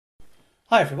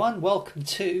Hi everyone, welcome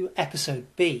to episode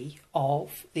B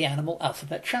of the Animal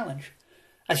Alphabet Challenge.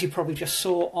 As you probably just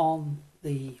saw on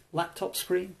the laptop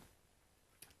screen,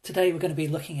 today we're going to be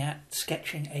looking at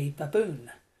sketching a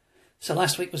baboon. So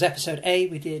last week was episode A,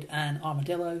 we did an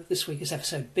armadillo. This week is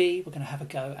episode B, we're going to have a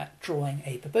go at drawing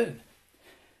a baboon.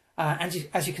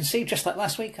 As you can see, just like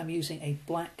last week, I'm using a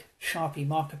black Sharpie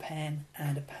marker pen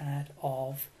and a pad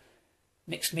of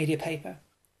mixed media paper.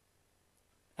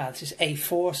 This is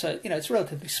A4, so it's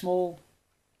relatively small.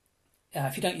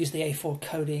 If you don't use the A4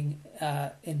 coding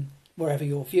in wherever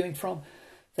you're viewing from,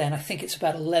 then I think it's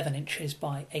about 11 inches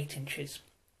by 8 inches.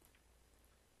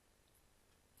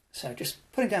 So just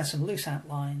putting down some loose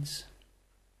outlines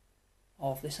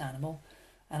of this animal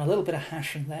and a little bit of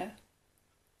hashing there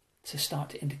to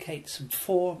start to indicate some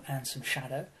form and some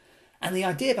shadow. And the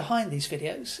idea behind these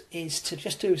videos is to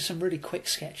just do some really quick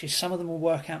sketches. Some of them will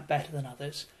work out better than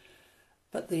others.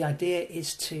 But the idea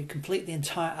is to complete the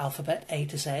entire alphabet, A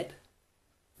to Z,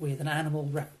 with an animal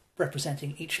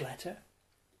representing each letter.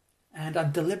 And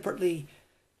I'm deliberately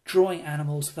drawing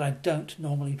animals that I don't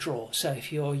normally draw. So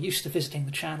if you're used to visiting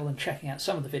the channel and checking out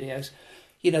some of the videos,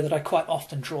 you know that I quite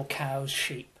often draw cows,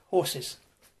 sheep, horses.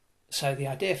 So the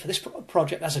idea for this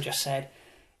project, as I just said,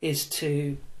 is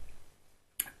to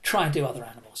try and do other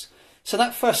animals. So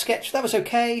that first sketch, that was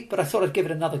okay, but I thought I'd give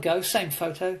it another go. Same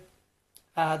photo.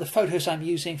 The photos I'm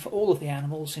using for all of the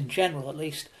animals, in general at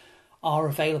least, are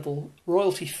available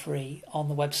royalty-free on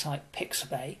the website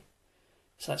Pixabay.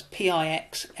 So that's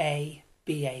Pixabay.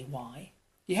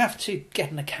 You have to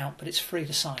get an account, but it's free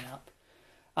to sign up.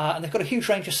 And they've got a huge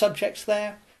range of subjects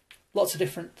there, lots of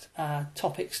different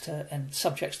topics and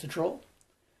subjects to draw.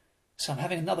 So I'm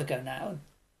having another go now,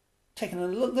 taking a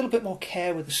little bit more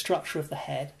care with the structure of the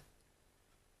head,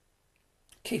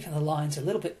 keeping the lines a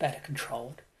little bit better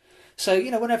controlled. So,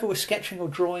 whenever we're sketching or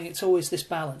drawing, it's always this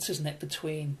balance, isn't it,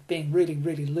 between being really,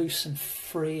 really loose and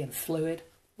free and fluid,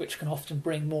 which can often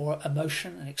bring more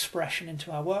emotion and expression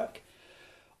into our work,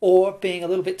 or being a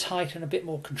little bit tight and a bit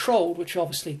more controlled, which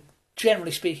obviously,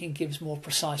 generally speaking, gives more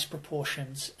precise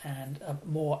proportions and a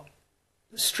more,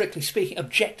 strictly speaking,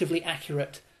 objectively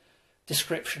accurate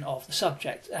description of the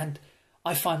subject. And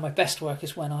I find my best work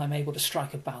is when I'm able to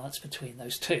strike a balance between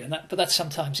those two, but that's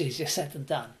sometimes easier said than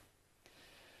done.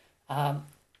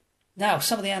 Now,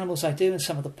 some of the animals I do and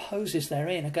some of the poses they're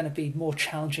in are going to be more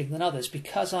challenging than others.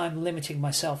 Because I'm limiting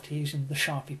myself to using the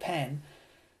Sharpie pen,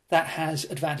 that has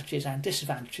advantages and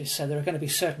disadvantages. So there are going to be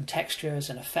certain textures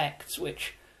and effects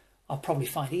which I'll probably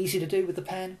find easy to do with the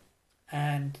pen,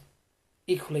 and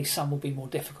equally some will be more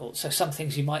difficult. So some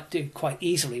things you might do quite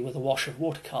easily with a wash of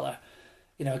watercolour,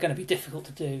 are going to be difficult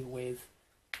to do with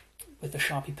the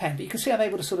Sharpie pen. But you can see I'm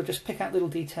able to sort of just pick out little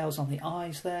details on the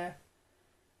eyes there.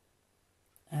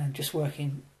 And just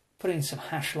putting in some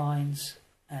hash lines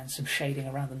and some shading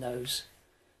around the nose.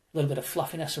 A little bit of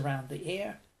fluffiness around the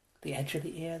ear, the edge of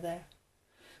the ear there.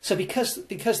 So because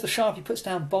the Sharpie puts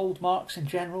down bold marks in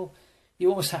general, you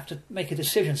almost have to make a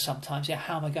decision sometimes,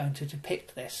 how am I going to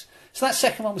depict this? So that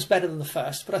second one was better than the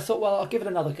first, but I thought, well, I'll give it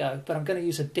another go, but I'm going to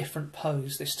use a different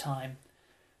pose this time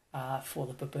for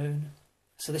the baboon.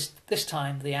 So this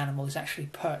time the animal is actually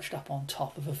perched up on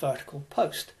top of a vertical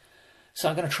post. So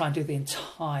I'm going to try and do the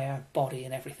entire body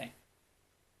and everything.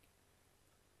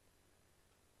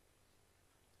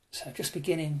 So just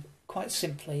beginning quite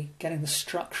simply, getting the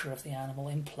structure of the animal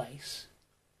in place.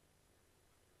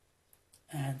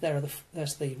 And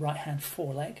there's the right hand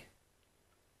foreleg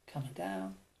coming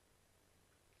down.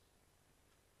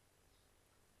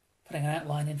 Putting an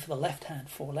outline in for the left hand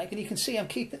foreleg. And you can see I'm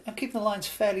keeping the lines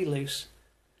fairly loose.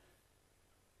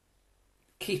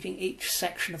 Keeping each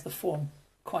section of the form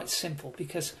quite simple,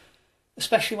 because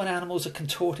especially when animals are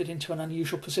contorted into an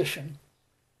unusual position.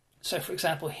 So for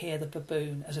example here the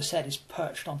baboon, as I said, is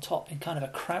perched on top in kind of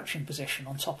a crouching position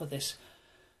on top of this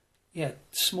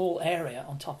small area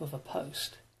on top of a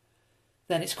post.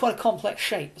 Then it's quite a complex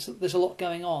shape. There's a lot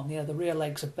going on. The rear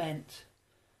legs are bent,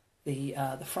 the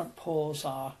front paws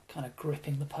are kind of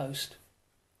gripping the post.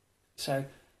 So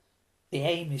the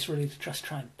aim is really to just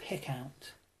try and pick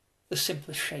out the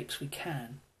simplest shapes we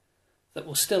can that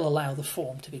will still allow the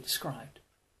form to be described.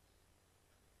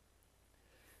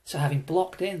 So having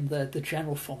blocked in the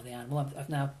general form of the animal, I've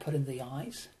now put in the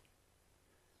eyes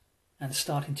and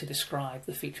starting to describe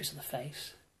the features of the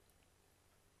face.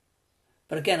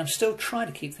 But again, I'm still trying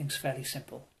to keep things fairly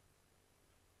simple.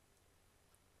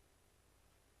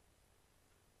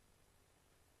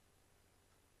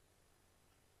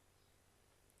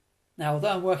 Now,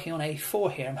 although I'm working on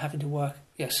A4 here, I'm having to work,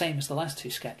 same as the last two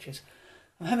sketches,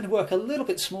 I'm having to work a little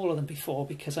bit smaller than before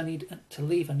because I need to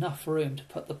leave enough room to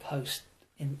put the post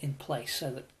in place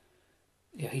so that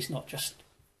he's not just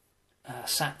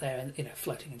sat there and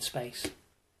floating in space.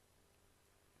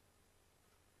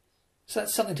 So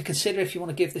that's something to consider if you want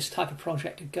to give this type of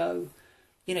project a go.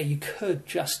 You could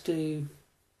just do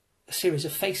a series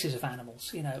of faces of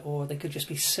animals, or they could just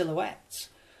be silhouettes.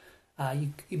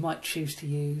 You might choose to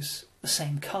use the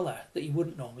same colour that you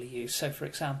wouldn't normally use. So, for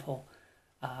example,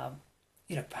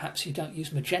 perhaps you don't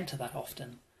use magenta that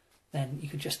often. Then you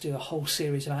could just do a whole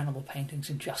series of animal paintings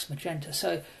in just magenta.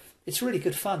 So it's really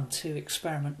good fun to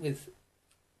experiment with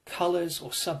colours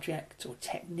or subjects or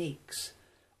techniques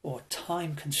or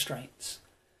time constraints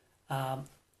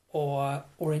or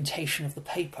orientation of the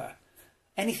paper.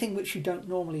 Anything which you don't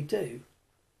normally do,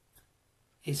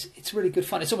 it's really good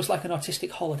fun. It's almost like an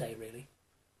artistic holiday, really.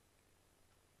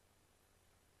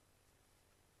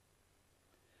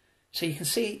 So you can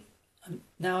see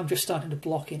now I'm just starting to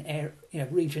block in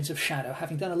regions of shadow.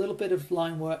 Having done a little bit of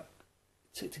line work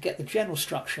to get the general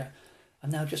structure, I'm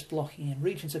now just blocking in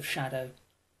regions of shadow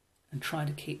and trying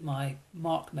to keep my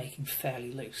mark making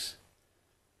fairly loose.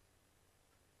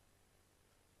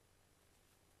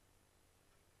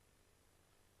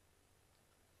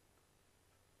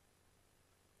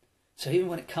 So even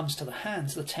when it comes to the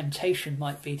hands, the temptation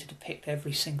might be to depict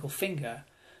every single finger.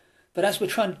 But as we're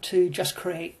trying to just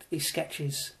create these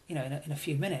sketches, in a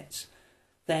few minutes,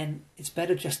 then it's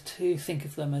better just to think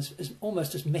of them as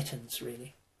almost as mittens,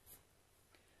 really.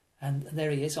 And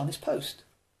there he is on his post.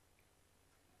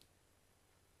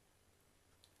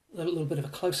 A little bit of a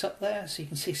close-up there, so you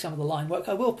can see some of the line work.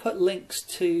 I will put links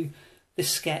to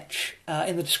this sketch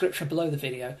in the description below the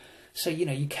video. So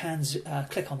you can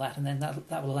click on that, and then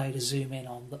that will allow you to zoom in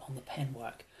on the pen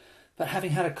work. But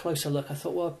having had a closer look, I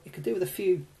thought, well, you could do with a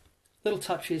few little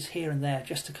touches here and there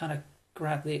just to kind of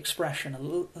grab the expression a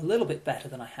little bit better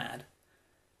than I had.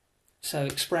 So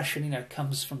expression,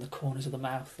 comes from the corners of the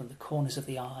mouth and the corners of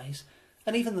the eyes,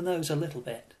 and even the nose a little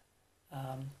bit.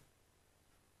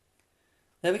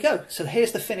 There we go. So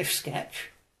here's the finished sketch,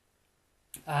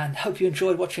 and hope you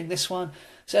enjoyed watching this one.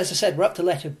 So as I said, we're up to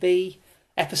letter B.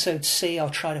 Episode C I'll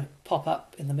try to pop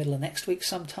up in the middle of next week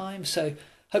sometime. So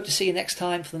hope to see you next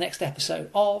time for the next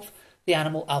episode of the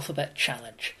Animal Alphabet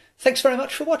Challenge. Thanks very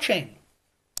much for watching.